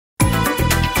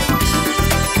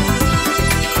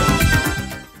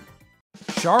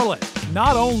Charlotte.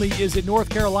 Not only is it North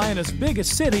Carolina's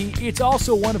biggest city, it's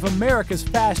also one of America's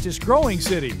fastest growing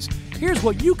cities. Here's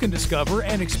what you can discover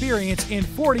and experience in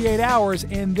 48 hours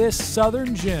in this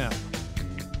southern gem.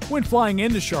 When flying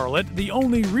into Charlotte, the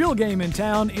only real game in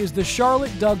town is the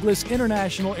Charlotte Douglas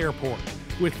International Airport.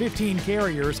 With 15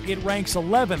 carriers, it ranks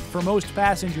 11th for most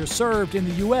passengers served in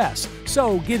the U.S.,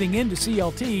 so getting into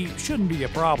CLT shouldn't be a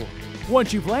problem.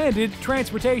 Once you've landed,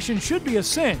 transportation should be a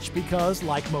cinch because,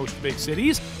 like most big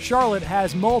cities, Charlotte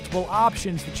has multiple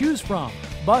options to choose from.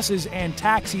 Buses and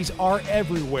taxis are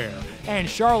everywhere, and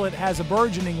Charlotte has a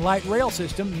burgeoning light rail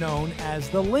system known as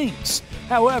the Lynx.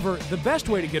 However, the best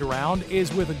way to get around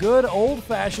is with a good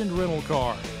old-fashioned rental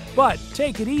car. But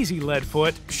take it easy,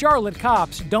 Leadfoot. Charlotte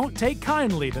cops don't take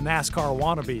kindly to NASCAR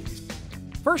wannabes.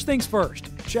 First things first,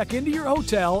 check into your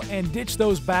hotel and ditch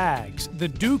those bags. The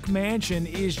Duke Mansion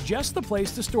is just the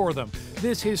place to store them.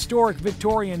 This historic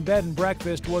Victorian bed and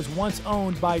breakfast was once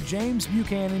owned by James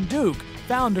Buchanan Duke,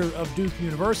 founder of Duke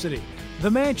University.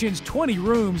 The mansion's 20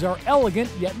 rooms are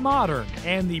elegant yet modern,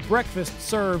 and the breakfast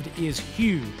served is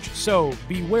huge, so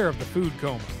beware of the food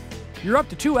coma. You're up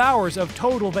to 2 hours of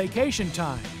total vacation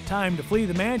time. Time to flee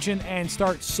the mansion and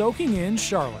start soaking in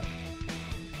Charlotte.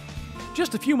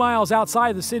 Just a few miles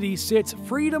outside the city sits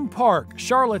Freedom Park,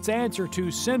 Charlotte's answer to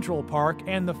Central Park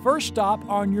and the first stop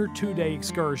on your 2-day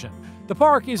excursion. The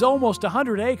park is almost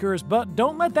 100 acres, but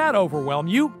don't let that overwhelm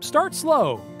you. Start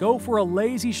slow. Go for a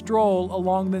lazy stroll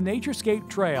along the Naturescape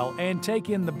Trail and take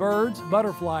in the birds,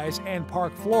 butterflies, and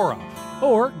park flora.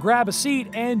 Or grab a seat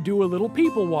and do a little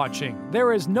people watching.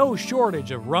 There is no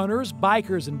shortage of runners,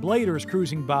 bikers, and bladers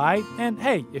cruising by, and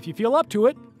hey, if you feel up to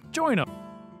it, join them.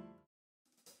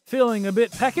 Feeling a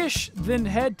bit peckish? Then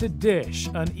head to Dish,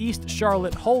 an East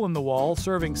Charlotte hole-in-the-wall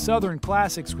serving Southern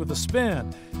classics with a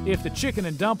spin. If the chicken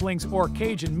and dumplings or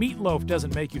Cajun meatloaf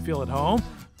doesn't make you feel at home,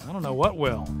 I don't know what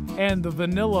will. And the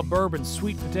vanilla bourbon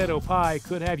sweet potato pie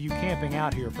could have you camping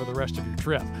out here for the rest of your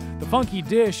trip. The Funky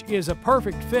Dish is a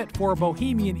perfect fit for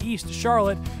bohemian East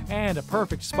Charlotte and a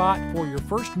perfect spot for your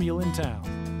first meal in town.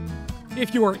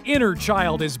 If your inner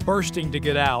child is bursting to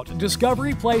get out,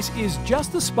 Discovery Place is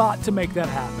just the spot to make that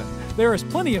happen. There is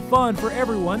plenty of fun for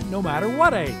everyone, no matter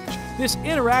what age. This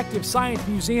interactive science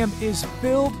museum is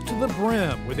filled to the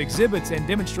brim with exhibits and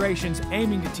demonstrations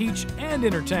aiming to teach and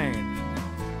entertain.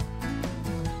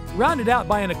 Rounded out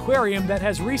by an aquarium that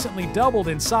has recently doubled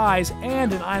in size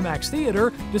and an IMAX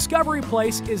theater, Discovery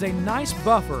Place is a nice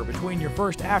buffer between your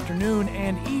first afternoon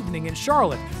and evening in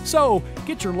Charlotte, so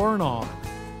get your learn on.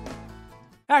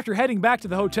 After heading back to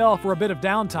the hotel for a bit of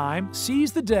downtime,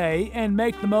 seize the day and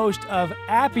make the most of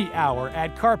Appy Hour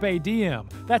at Carpe Diem.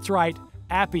 That's right,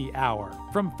 Appy Hour.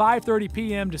 From 5:30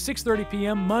 p.m. to 6:30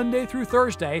 p.m. Monday through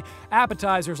Thursday,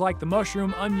 appetizers like the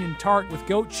mushroom onion tart with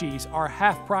goat cheese are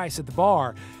half price at the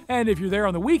bar. And if you're there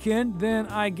on the weekend, then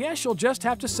I guess you'll just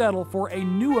have to settle for a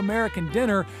new American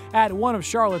dinner at one of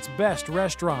Charlotte's best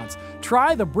restaurants.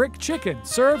 Try the brick chicken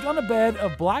served on a bed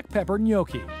of black pepper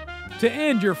gnocchi. To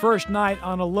end your first night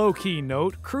on a low-key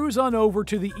note, cruise on over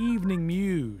to the Evening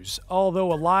Muse.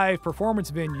 Although a live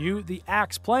performance venue, the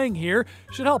acts playing here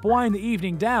should help wind the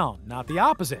evening down, not the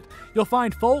opposite. You'll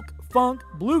find folk, funk,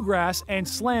 bluegrass, and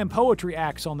slam poetry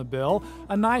acts on the bill,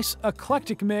 a nice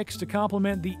eclectic mix to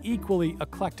complement the equally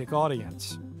eclectic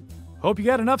audience. Hope you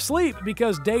got enough sleep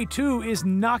because day 2 is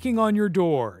knocking on your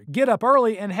door. Get up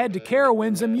early and head to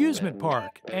Carowinds Amusement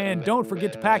Park. And don't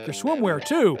forget to pack your swimwear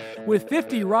too. With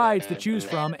 50 rides to choose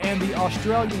from and the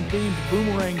Australian-themed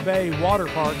Boomerang Bay water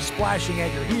park splashing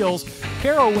at your heels,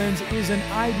 Carowinds is an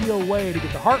ideal way to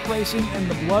get the heart racing and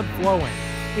the blood flowing.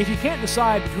 If you can't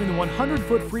decide between the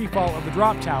 100-foot freefall of the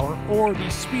drop tower or the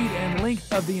speed and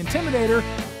length of the Intimidator,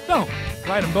 don't.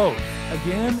 Ride them both.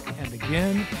 Again and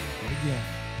again and again.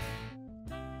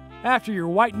 After your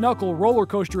white-knuckle roller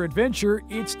coaster adventure,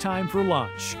 it's time for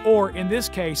lunch. Or, in this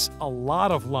case, a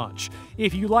lot of lunch.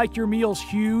 If you like your meals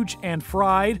huge and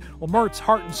fried, well, Mert's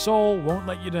Heart and Soul won't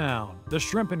let you down. The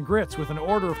shrimp and grits with an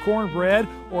order of cornbread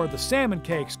or the salmon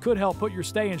cakes could help put your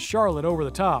stay in Charlotte over the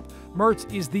top. Mert's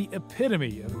is the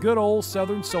epitome of good old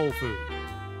Southern soul food.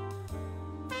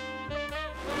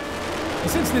 And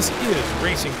since this is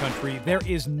racing country, there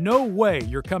is no way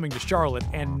you're coming to Charlotte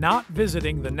and not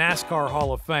visiting the NASCAR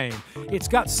Hall of Fame. It's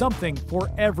got something for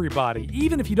everybody,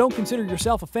 even if you don't consider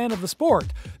yourself a fan of the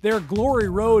sport. Their Glory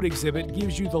Road exhibit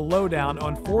gives you the lowdown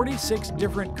on 46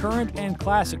 different current and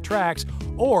classic tracks,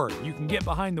 or you can get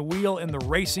behind the wheel in the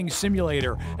Racing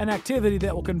Simulator, an activity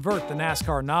that will convert the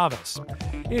NASCAR novice.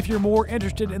 If you're more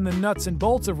interested in the nuts and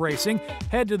bolts of racing,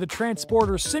 head to the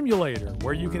Transporter Simulator,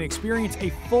 where you can experience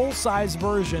a full-size organized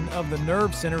version of the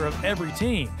nerve center of every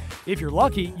team. If you're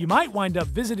lucky, you might wind up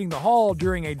visiting the hall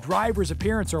during a driver's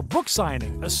appearance or book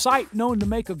signing, a sight known to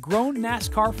make a grown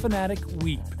NASCAR fanatic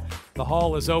weep. The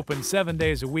hall is open 7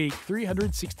 days a week,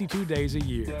 362 days a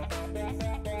year.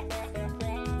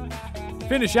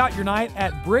 Finish out your night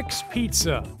at Bricks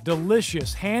Pizza.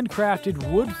 Delicious,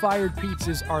 handcrafted, wood-fired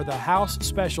pizzas are the house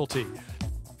specialty.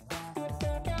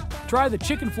 Try the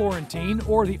Chicken Florentine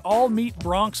or the all-meat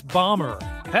Bronx Bomber.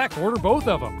 Heck, order both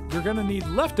of them. You're going to need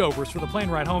leftovers for the plane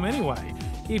ride home anyway.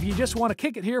 If you just want to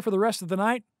kick it here for the rest of the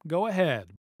night, go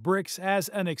ahead. Bricks has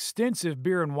an extensive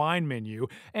beer and wine menu,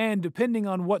 and depending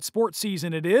on what sports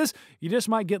season it is, you just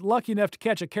might get lucky enough to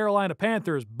catch a Carolina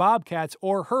Panthers, Bobcats,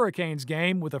 or Hurricanes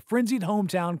game with a frenzied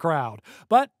hometown crowd.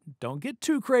 But don't get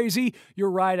too crazy. Your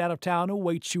ride out of town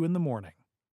awaits you in the morning.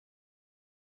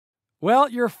 Well,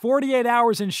 your 48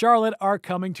 hours in Charlotte are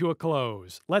coming to a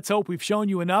close. Let's hope we've shown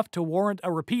you enough to warrant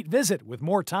a repeat visit with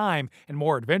more time and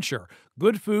more adventure.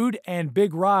 Good food and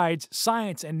big rides,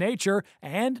 science and nature,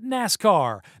 and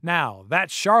NASCAR. Now,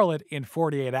 that's Charlotte in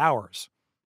 48 hours.